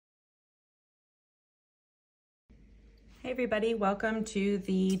Hey everybody, welcome to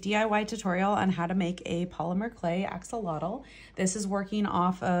the DIY tutorial on how to make a polymer clay axolotl. This is working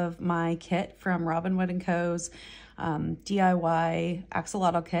off of my kit from Robinwood Co.'s DIY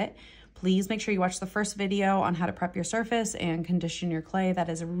axolotl kit. Please make sure you watch the first video on how to prep your surface and condition your clay. That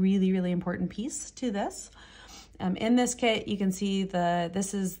is a really important piece to this. In this kit, you can see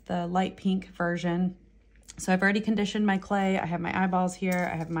this is the light pink version. So I've already conditioned my clay. I have my eyeballs here.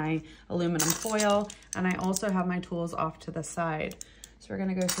 I have my aluminum foil, and I also have my tools off to the side. So we're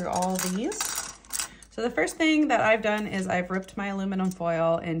gonna go through all of these. So the first thing that I've done is I've ripped my aluminum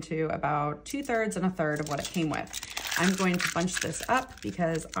foil into about 2/3 and 1/3 of what it came with. I'm going to bunch this up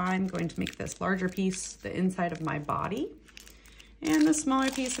because I'm going to make this larger piece the inside of my body. And the smaller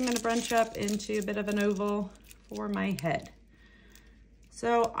piece I'm gonna bunch up into a bit of an oval for my head.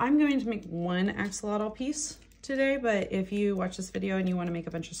 So I'm going to make one axolotl piece today, but if you watch this video and you want to make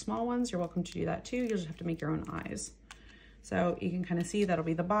a bunch of small ones, you're welcome to do that too. You'll just have to make your own eyes. So you can kind of see that'll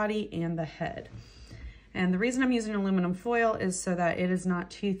be the body and the head. And the reason I'm using aluminum foil is so that it is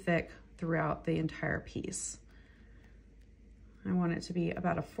not too thick throughout the entire piece. I want it to be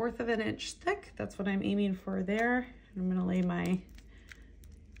about 1/4 of an inch thick. That's what I'm aiming for there. I'm going to lay my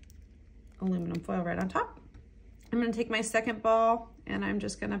aluminum foil right on top. I'm going to take my second ball and I'm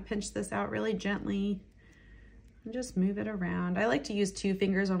just going to pinch this out really gently and just move it around. I like to use 2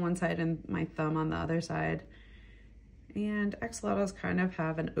 fingers on one side and my thumb on the other side. And axolotls kind of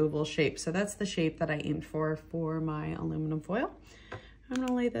have an oval shape, so that's the shape that I aimed for my aluminum foil. I'm going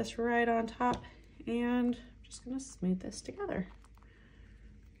to lay this right on top and I'm just going to smooth this together.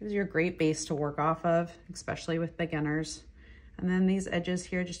 Gives you a great base to work off of, especially with beginners. And then these edges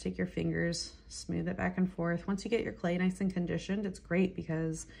here, just take your fingers, smooth it back and forth. Once you get your clay nice and conditioned, it's great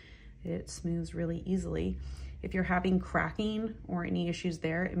because it smooths really easily. If you're having cracking or any issues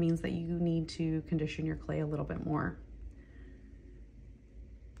there, it means that you need to condition your clay a little bit more.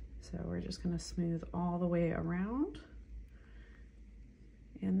 So we're just gonna smooth all the way around.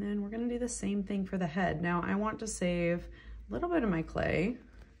 And then we're gonna do the same thing for the head. Now I want to save a little bit of my clay.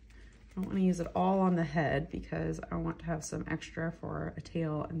 I don't want to use it all on the head because I want to have some extra for a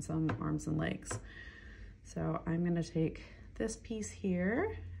tail and some arms and legs. So I'm going to take this piece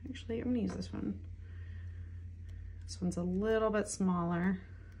here. Actually, I'm going to use this one. This one's a little bit smaller.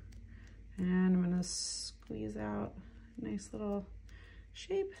 And I'm going to squeeze out a nice little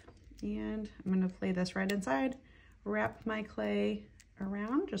shape. And I'm going to lay this right inside, wrap my clay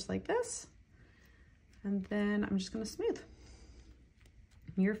around just like this. And then I'm just going to smooth.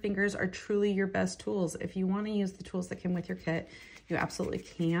 Your fingers are truly your best tools. If you want to use the tools that came with your kit, you absolutely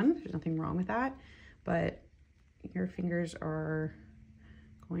can. There's nothing wrong with that, but your fingers are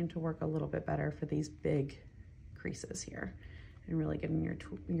going to work a little bit better for these big creases here and really getting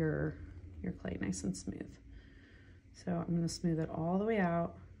your clay nice and smooth. So I'm going to smooth it all the way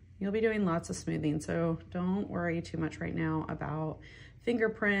out. You'll be doing lots of smoothing, so don't worry too much right now about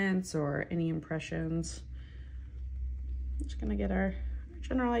fingerprints or any impressions. I'm just going to get our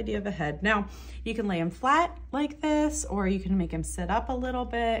general idea of a head. Now, you can lay him flat like this, or you can make him sit up a little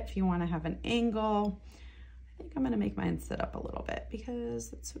bit if you want to have an angle. I think I'm going to make mine sit up a little bit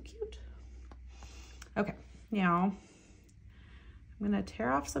because it's so cute. Okay, now I'm going to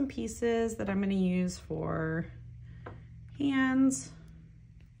tear off some pieces that I'm going to use for hands.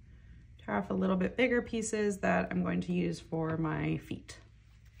 Tear off a little bit bigger pieces that I'm going to use for my feet.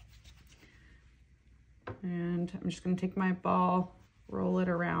 And I'm just going to take my ball, roll it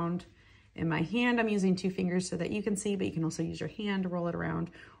around in my hand. I'm using 2 fingers so that you can see, but you can also use your hand to roll it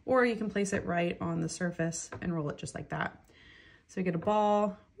around, or you can place it right on the surface and roll it just like that. So you get a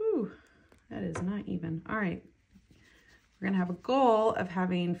ball. Ooh, that is not even. All right. We're gonna have a goal of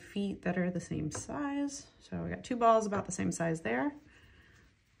having feet that are the same size. So we got 2 balls about the same size there.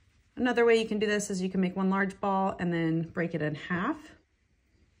 Another way you can do this is you can make one large ball and then break it in half,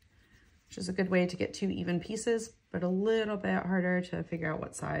 which is a good way to get 2 even pieces, but a little bit harder to figure out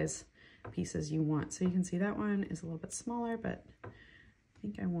what size pieces you want. So you can see that one is a little bit smaller, but I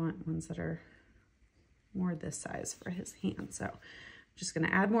think I want ones that are more this size for his hand. So I'm just gonna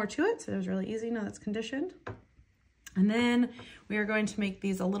add more to it. So it was really easy, now that's conditioned. And then we are going to make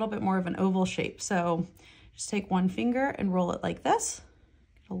these a little bit more of an oval shape. So just take 1 finger and roll it like this.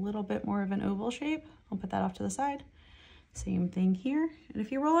 Get a little bit more of an oval shape. I'll put that off to the side. Same thing here. And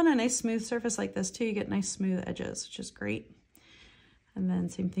if you roll on a nice smooth surface like this too, you get nice smooth edges, which is great. And then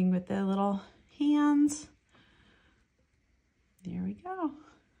same thing with the little hands. There we go.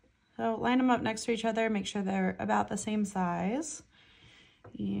 So line them up next to each other, make sure they're about the same size.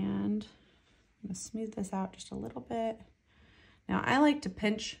 And I'm gonna smooth this out just a little bit. Now I like to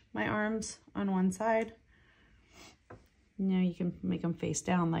pinch my arms on one side You know, you can make them face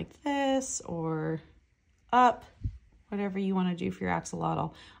down like this or up, whatever you want to do for your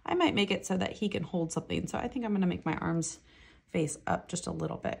axolotl. I might make it so that he can hold something. So I think I'm going to make my arms face up just a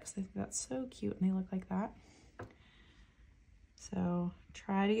little bit because I think that's so cute and they look like that. So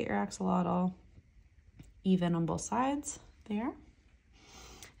try to get your axolotl even on both sides there.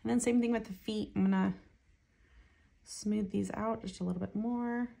 And then same thing with the feet. I'm going to smooth these out just a little bit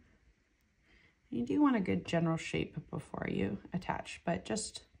more. You do want a good general shape before you attach, but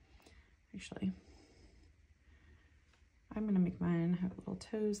just actually, I'm going to make mine have little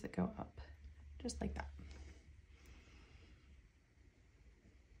toes that go up just like that.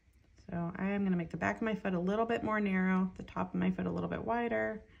 So I am going to make the back of my foot a little bit more narrow, the top of my foot a little bit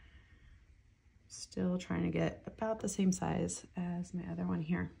wider. Still trying to get about the same size as my other one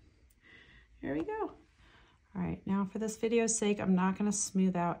here. Here we go. All right, now for this video's sake, I'm not going to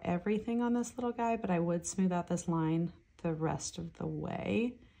smooth out everything on this little guy, but I would smooth out this line the rest of the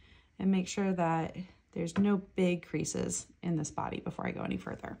way and make sure that there's no big creases in this body before I go any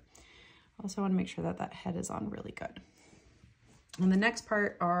further. Also want to make sure that that head is on really good. And the next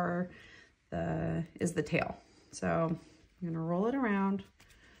part is the tail. So I'm going to roll it around.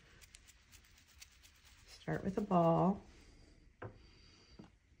 Start with a ball.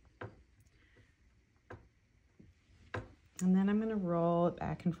 And then I'm going to roll it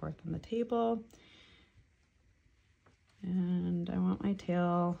back and forth on the table. And I want my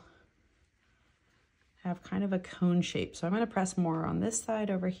tail have kind of a cone shape. So I'm going to press more on this side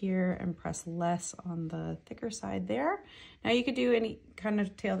over here and press less on the thicker side there. Now you could do any kind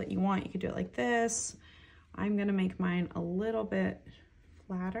of tail that you want. You could do it like this. I'm going to make mine a little bit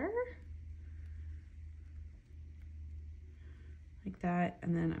flatter. Like that.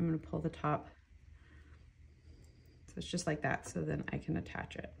 And then I'm going to pull the top. So it's just like that. So then I can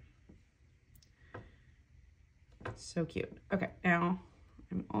attach it. So cute. Okay, now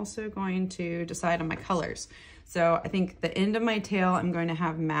I'm also going to decide on my colors. So I think the end of my tail, I'm going to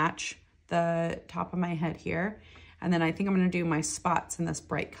have match the top of my head here. And then I think I'm going to do my spots in this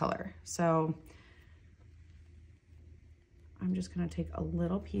bright color. So I'm just going to take a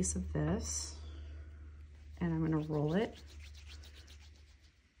little piece of this and I'm going to roll it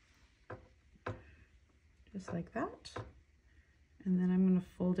just like that. And then I'm going to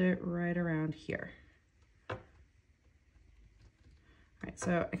fold it right around here. All right,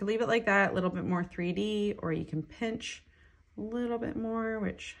 so I can leave it like that, a little bit more 3D, or you can pinch a little bit more,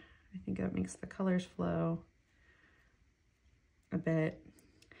 which I think that makes the colors flow a bit.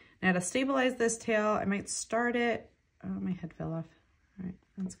 Now to stabilize this tail, I might start it. Oh, my head fell off. All right,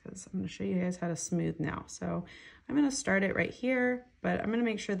 that's because I'm going to show you guys how to smooth now. So I'm going to start it right here, but I'm going to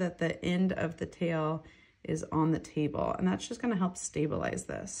make sure that the end of the tail is on the table, and that's just going to help stabilize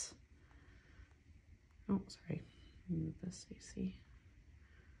this. Oh, sorry. Move this so you see.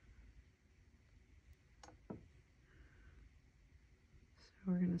 So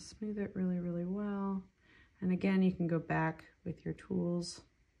we're going to smooth it really, really well. And again, you can go back with your tools.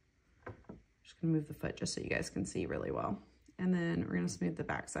 I'm just going to move the foot just so you guys can see really well. And then we're going to smooth the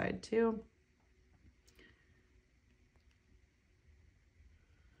back side too.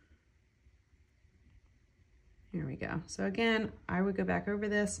 Here we go. So again, I would go back over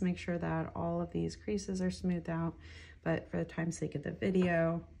this, make sure that all of these creases are smoothed out, but for the time's sake of the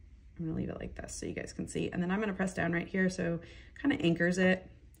video, I'm gonna leave it like this so you guys can see. And then I'm gonna press down right here so kind of anchors it.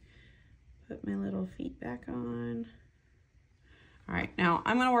 Put my little feet back on. All right, now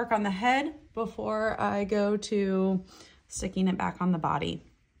I'm gonna work on the head before I go to sticking it back on the body.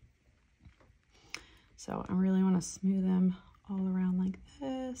 So I really wanna smooth them all around like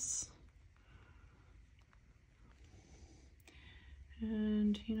this.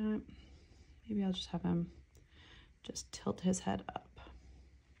 And you know what, maybe I'll just have him just tilt his head up.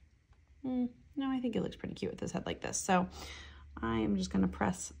 No, I think it looks pretty cute with his head like this. So I'm just gonna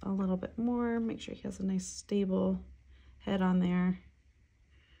press a little bit more, make sure he has a nice stable head on there.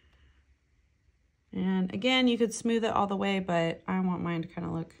 And again, you could smooth it all the way, but I want mine to kind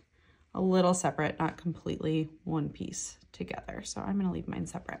of look a little separate, not completely one piece together. So I'm gonna leave mine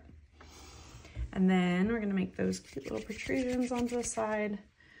separate. And then we're gonna make those cute little protrusions onto the side.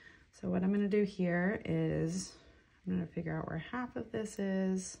 So what I'm gonna do here is, I'm gonna figure out where half of this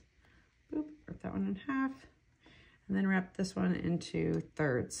is. Boop, rip that one in half. And then wrap this one into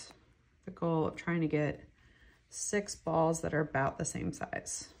thirds. The goal of trying to get 6 balls that are about the same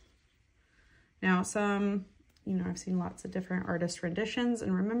size. Now I've seen lots of different artist renditions,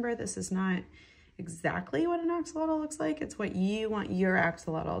 and remember, this is not exactly what an axolotl looks like. It's what you want your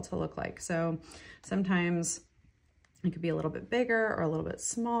axolotl to look like. So sometimes it could be a little bit bigger or a little bit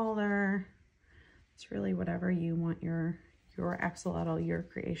smaller. It's really whatever you want your your axolotl, your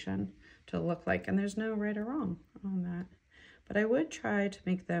creation, to look like. And there's no right or wrong on that. But I would try to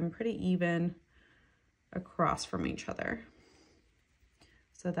make them pretty even across from each other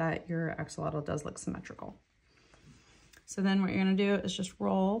so that your axolotl does look symmetrical. So then what you're gonna do is just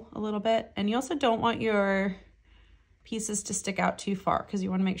roll a little bit. And you also don't want your pieces to stick out too far because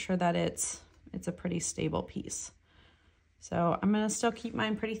you wanna make sure that it's a pretty stable piece. So I'm gonna still keep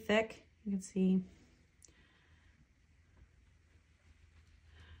mine pretty thick. You can see.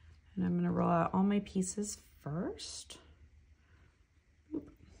 And I'm gonna roll out all my pieces first.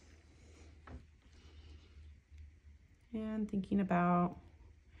 Oop. And thinking about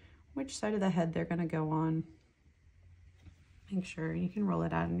which side of the head they're gonna go on. Make sure you can roll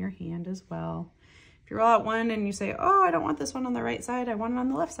it out in your hand as well. If you roll out one and you say, oh, I don't want this one on the right side, I want it on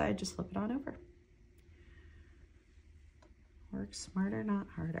the left side, just flip it on over. Work smarter, not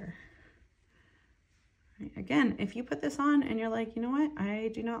harder. Right. Again, if you put this on and you're like, you know what,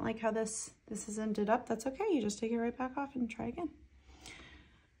 I do not like how this has ended up, that's okay. You just take it right back off and try again.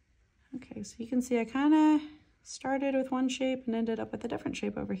 Okay, so you can see I kind of started with one shape and ended up with a different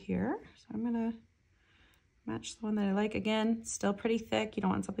shape over here. So I'm gonna match the one that I like. Again, still pretty thick. You don't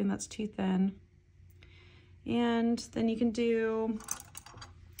want something that's too thin. And then you can do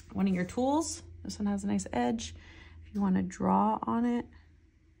one of your tools. This one has a nice edge. If you want to draw on it,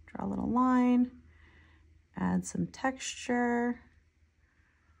 draw a little line, add some texture.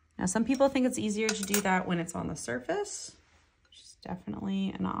 Now, some people think it's easier to do that when it's on the surface, which is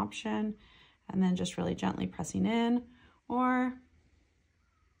definitely an option. And then just really gently pressing in, or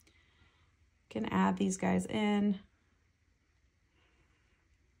you can add these guys in.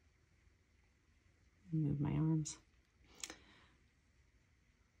 Move my arms.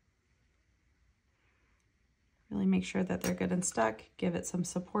 Really make sure that they're good and stuck. Give it some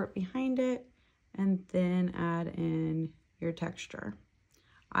support behind it, and then add in your texture.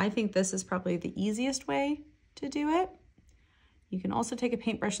 I think this is probably the easiest way to do it. You can also take a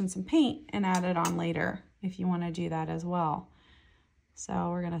paintbrush and some paint and add it on later if you want to do that as well. So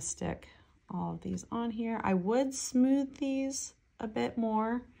we're going to stick all of these on here. I would smooth these a bit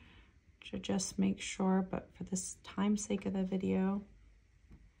more to just make sure, but for this time's sake of the video,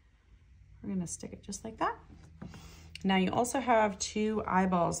 we're going to stick it just like that. Now you also have 2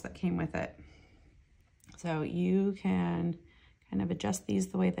 eyeballs that came with it. So you can kind of adjust these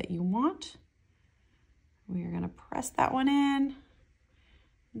the way that you want. We are going to press that one in,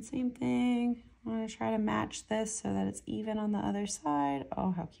 and same thing. I want to try to match this so that it's even on the other side.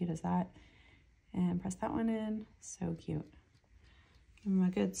 Oh, how cute is that? And press that one in. So cute. Give them a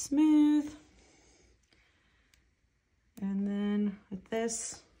good smooth. And then with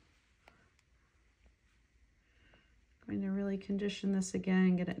this, I'm going to really condition this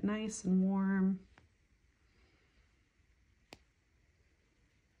again, get it nice and warm.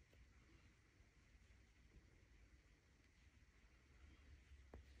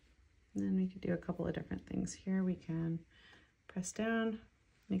 And then we could do a couple of different things here. We can press down,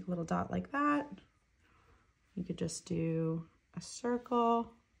 make a little dot like that. You could just do a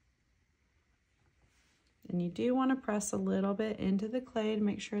circle. And you do want to press a little bit into the clay to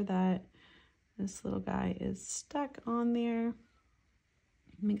make sure that this little guy is stuck on there.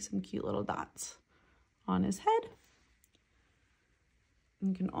 Make some cute little dots on his head.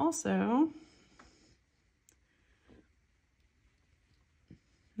 You can also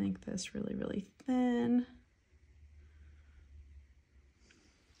make this really, really thin.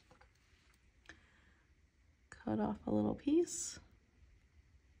 Cut off a little piece.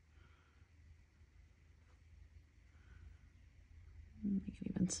 Make it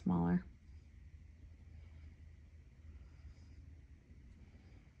even smaller.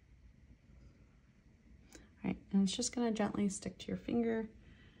 All right, and it's just gonna gently stick to your finger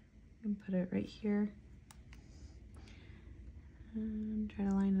and put it right here. And try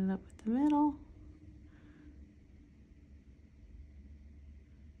to line it up with the middle.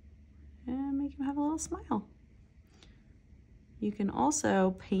 And make him have a little smile. You can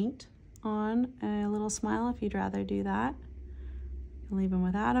also paint on a little smile if you'd rather do that. You can leave him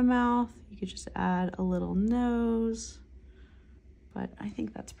without a mouth. You could just add a little nose, but I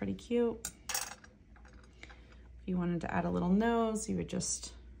think that's pretty cute. If you wanted to add a little nose, you would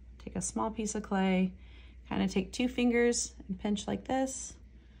just take a small piece of clay, kind of take 2 fingers and pinch like this,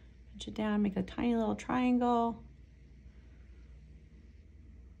 pinch it down, make a tiny little triangle.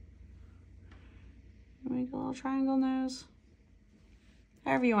 Make a little triangle nose.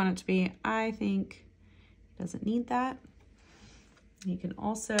 However you want it to be. I think it doesn't need that. You can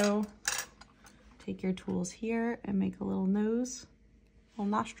also take your tools here and make a little nose, little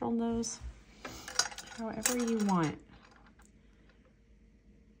nostril nose, however you want.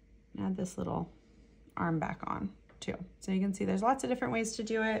 And add this little arm back on too. So you can see there's lots of different ways to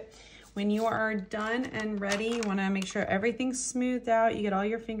do it. When you are done and ready, you want to make sure everything's smoothed out. You get all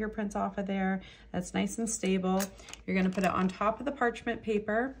your fingerprints off of there. That's nice and stable. You're going to put it on top of the parchment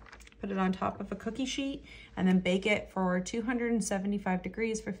paper, put it on top of a cookie sheet, and then bake it for 275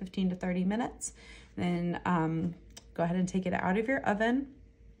 degrees for 15 to 30 minutes. Then go ahead and take it out of your oven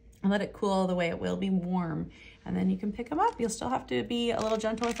and let it cool the way it will be warm. And then you can pick them up. You'll still have to be a little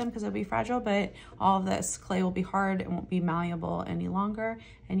gentle with them because they'll be fragile, but all of this clay will be hard and won't be malleable any longer.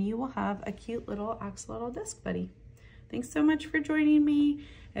 And you will have a cute little axolotl disc buddy. Thanks so much for joining me.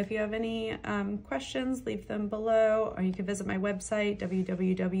 If you have any questions, leave them below, or you can visit my website,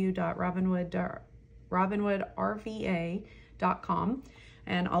 www.robinwoodrva.com.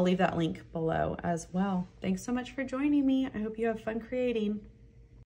 And I'll leave that link below as well. Thanks so much for joining me. I hope you have fun creating.